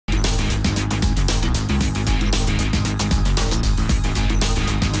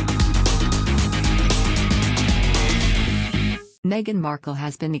Meghan Markle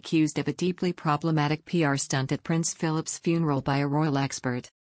has been accused of a deeply problematic PR stunt at Prince Philip's funeral by a royal expert.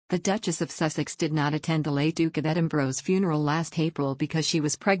 The Duchess of Sussex did not attend the late Duke of Edinburgh's funeral last April because she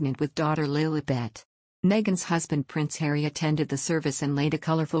was pregnant with daughter Lilibet. Meghan's husband Prince Harry attended the service and laid a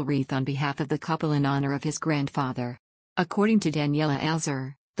colourful wreath on behalf of the couple in honour of his grandfather. According to Daniela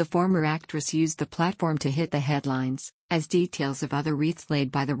Alzer, the former actress used the platform to hit the headlines, as details of other wreaths laid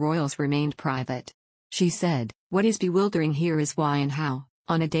by the royals remained private. She said, "What is bewildering here is why and how,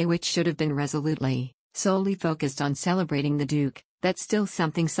 on a day which should have been solely focused on celebrating the Duke, that still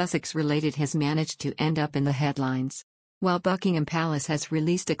something Sussex-related has managed to end up in the headlines." While Buckingham Palace has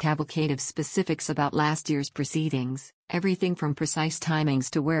released a cavalcade of specifics about last year's proceedings, everything from precise timings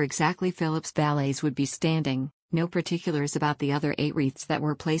to where exactly Philip's ballets would be standing, no particulars about the other 8 wreaths that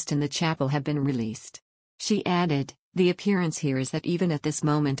were placed in the chapel have been released. She added, "The appearance here is that even at this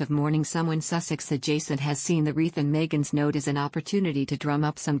moment of mourning someone Sussex adjacent has seen the wreath and Meghan's note as an opportunity to drum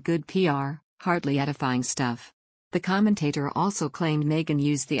up some good PR, hardly edifying stuff." The commentator also claimed Meghan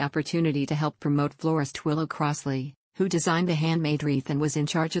used the opportunity to help promote florist Willow Crossley, who designed the handmade wreath and was in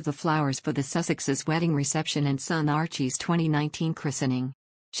charge of the flowers for the Sussexes' wedding reception and son Archie's 2019 christening.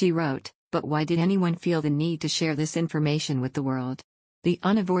 She wrote, "But why did anyone feel the need to share this information with the world? The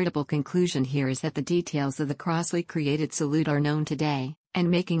unavoidable conclusion here is that the details of the Crossley-created salute are known today, and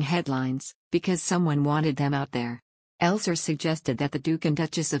making headlines, because someone wanted them out there." Elser suggested that the Duke and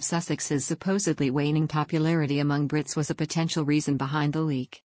Duchess of Sussex's supposedly waning popularity among Brits was a potential reason behind the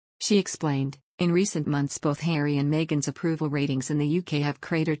leak. She explained, "In recent months both Harry and Meghan's approval ratings in the UK have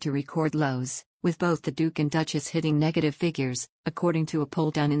cratered to record lows, with both the Duke and Duchess hitting negative figures, according to a poll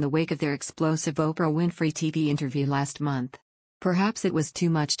done in the wake of their explosive Oprah Winfrey TV interview last month. Perhaps it was too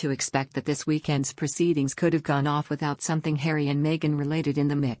much to expect that this weekend's proceedings could have gone off without something Harry and Meghan related in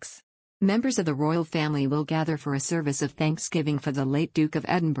the mix." Members of the royal family will gather for a service of thanksgiving for the late Duke of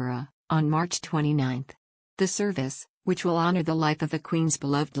Edinburgh, on March 29. The service, which will honour the life of the Queen's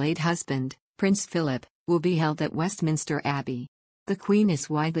beloved late husband, Prince Philip, will be held at Westminster Abbey. The Queen is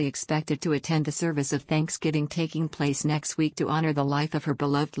widely expected to attend the service of thanksgiving taking place next week to honour the life of her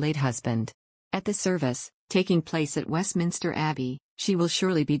beloved late husband. At the service, taking place at Westminster Abbey, she will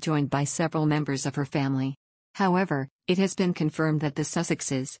surely be joined by several members of her family. However, it has been confirmed that the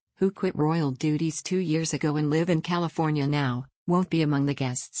Sussexes, who quit royal duties 2 years ago and live in California now, won't be among the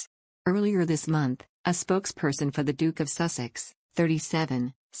guests. Earlier this month, a spokesperson for the Duke of Sussex,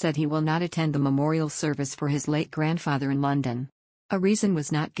 37, said he will not attend the memorial service for his late grandfather in London. A reason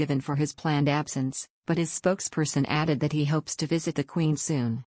was not given for his planned absence, but his spokesperson added that he hopes to visit the Queen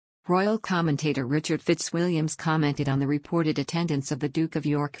soon. Royal commentator Richard Fitzwilliams commented on the reported attendance of the Duke of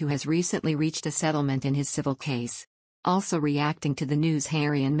York, who has recently reached a settlement in his civil case. Also reacting to the news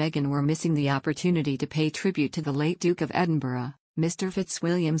Harry and Meghan were missing the opportunity to pay tribute to the late Duke of Edinburgh, Mr.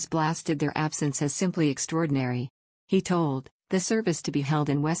 Fitzwilliams blasted their absence as simply extraordinary. He told, "The service to be held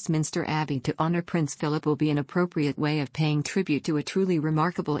in Westminster Abbey to honour Prince Philip will be an appropriate way of paying tribute to a truly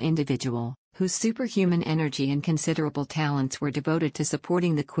remarkable individual, whose superhuman energy and considerable talents were devoted to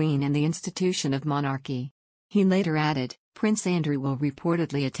supporting the Queen and the institution of monarchy." He later added, "Prince Andrew will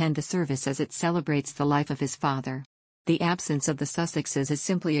reportedly attend the service as it celebrates the life of his father. The absence of the Sussexes is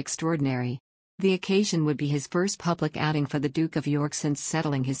simply extraordinary." The occasion would be his first public outing for the Duke of York since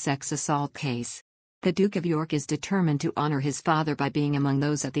settling his sex assault case. The Duke of York is determined to honor his father by being among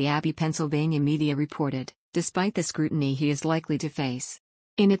those at the Abbey, Pennsylvania media reported, despite the scrutiny he is likely to face.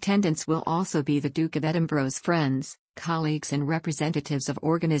 In attendance will also be the Duke of Edinburgh's friends, colleagues and representatives of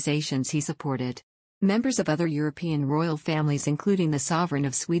organizations he supported. Members of other European royal families including the Sovereign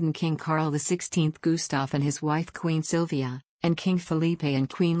of Sweden King Carl XVI Gustaf and his wife Queen Sylvia, and King Felipe and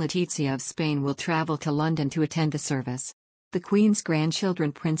Queen Letizia of Spain will travel to London to attend the service. The Queen's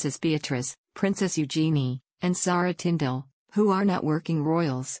grandchildren Princess Beatrice, Princess Eugenie, and Sarah Tindall, who are not working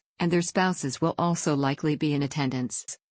royals, and their spouses will also likely be in attendance.